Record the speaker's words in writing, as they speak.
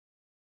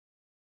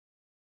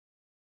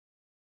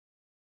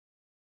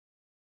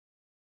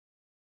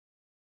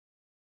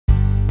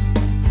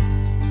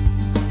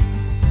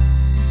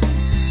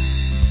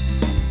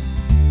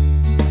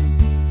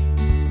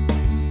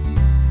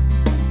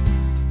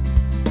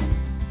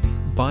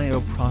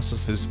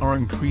Bioprocesses are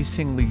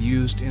increasingly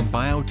used in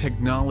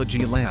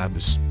biotechnology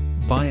labs,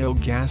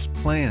 biogas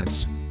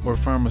plants, or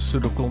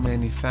pharmaceutical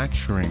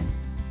manufacturing.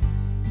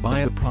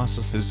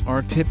 Bioprocesses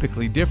are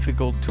typically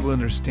difficult to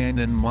understand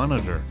and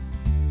monitor.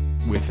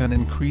 With an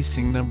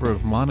increasing number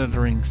of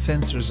monitoring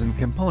sensors and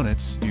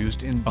components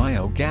used in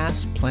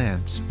biogas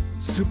plants,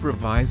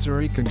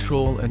 supervisory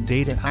control and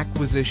data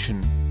acquisition,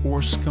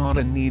 or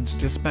SCADA needs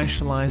to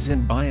specialize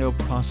in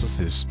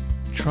bioprocesses.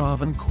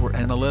 Travancore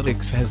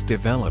Analytics has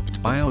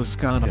developed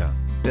BioSCADA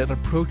that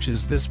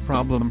approaches this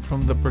problem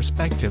from the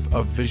perspective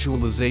of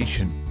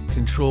visualization,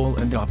 control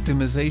and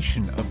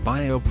optimization of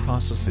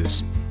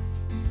bioprocesses.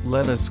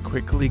 Let us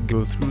quickly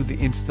go through the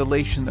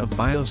installation of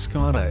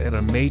BioSCADA at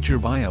a major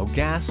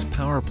biogas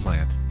power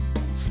plant.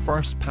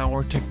 Sparse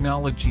power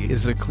technology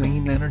is a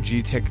clean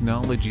energy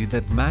technology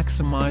that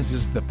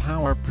maximizes the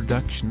power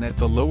production at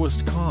the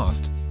lowest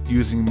cost,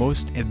 using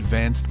most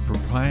advanced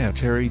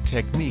proprietary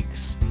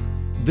techniques.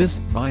 This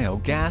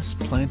biogas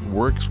plant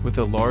works with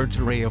a large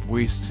array of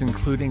wastes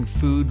including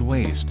food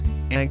waste,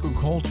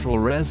 agricultural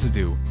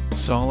residue,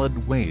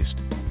 solid waste,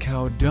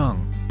 cow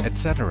dung,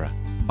 etc.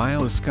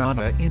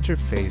 BioSCADA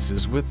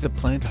interfaces with the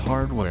plant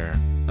hardware,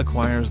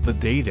 acquires the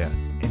data,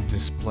 and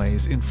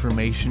displays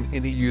information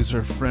in a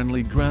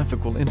user-friendly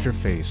graphical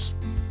interface.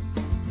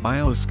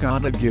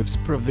 BioSCADA gives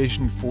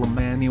provision for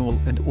manual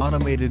and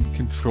automated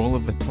control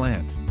of the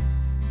plant.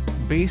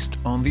 Based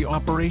on the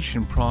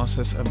operation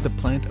process of the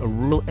plant, a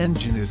rule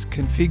engine is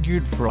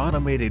configured for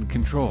automated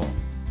control.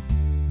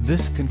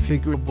 This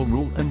configurable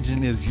rule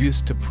engine is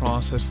used to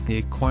process the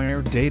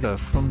acquired data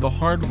from the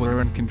hardware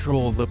and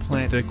control the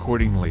plant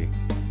accordingly.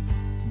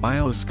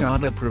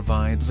 BioSCADA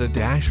provides a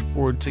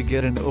dashboard to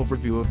get an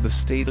overview of the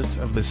status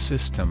of the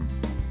system.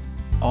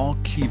 All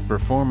key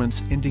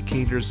performance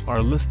indicators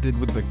are listed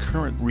with the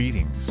current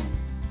readings.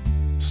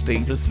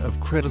 Status of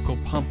critical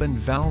pump and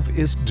valve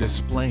is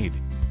displayed.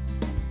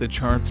 The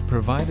charts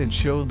provided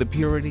show the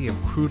purity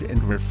of crude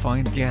and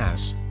refined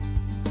gas.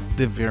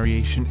 The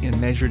variation in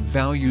measured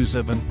values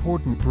of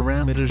important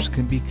parameters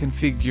can be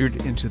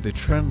configured into the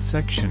trend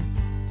section.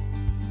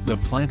 The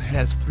plant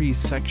has 3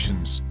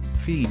 sections: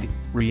 feed,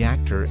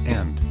 reactor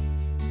and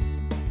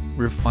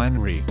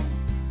refinery.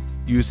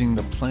 Using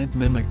the plant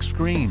mimic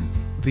screen,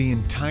 the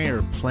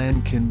entire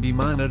plant can be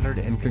monitored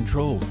and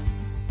controlled.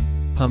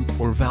 Pump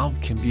or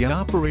valve can be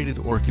operated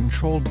or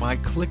controlled by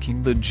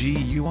clicking the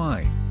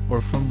GUI, or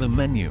from the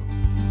menu.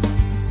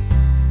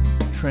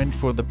 Trend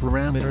for the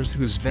parameters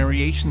whose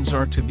variations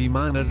are to be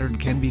monitored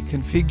can be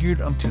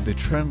configured onto the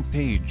trend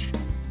page.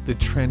 The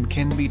trend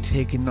can be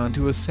taken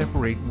onto a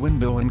separate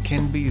window and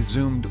can be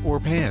zoomed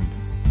or panned.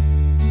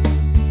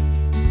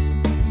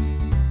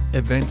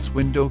 Events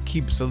window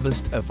keeps a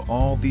list of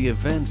all the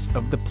events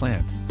of the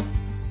plant.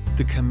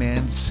 The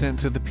commands sent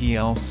to the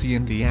PLC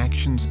and the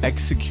actions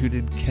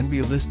executed can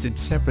be listed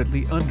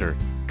separately under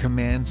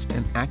Commands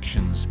and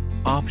Actions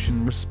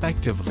option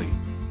respectively.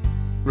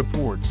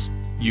 Reports.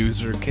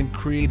 User can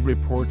create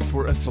report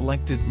for a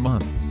selected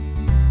month.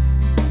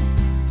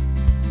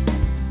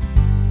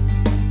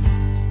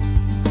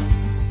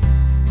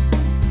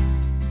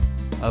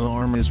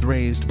 Alarm is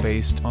raised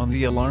based on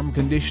the alarm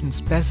condition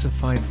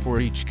specified for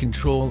each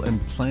control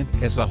and plant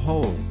as a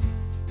whole.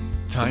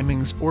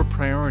 Timings or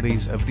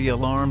priorities of the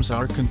alarms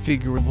are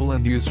configurable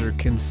and user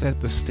can set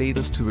the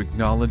status to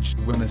acknowledge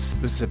when a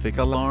specific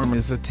alarm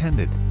is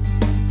attended.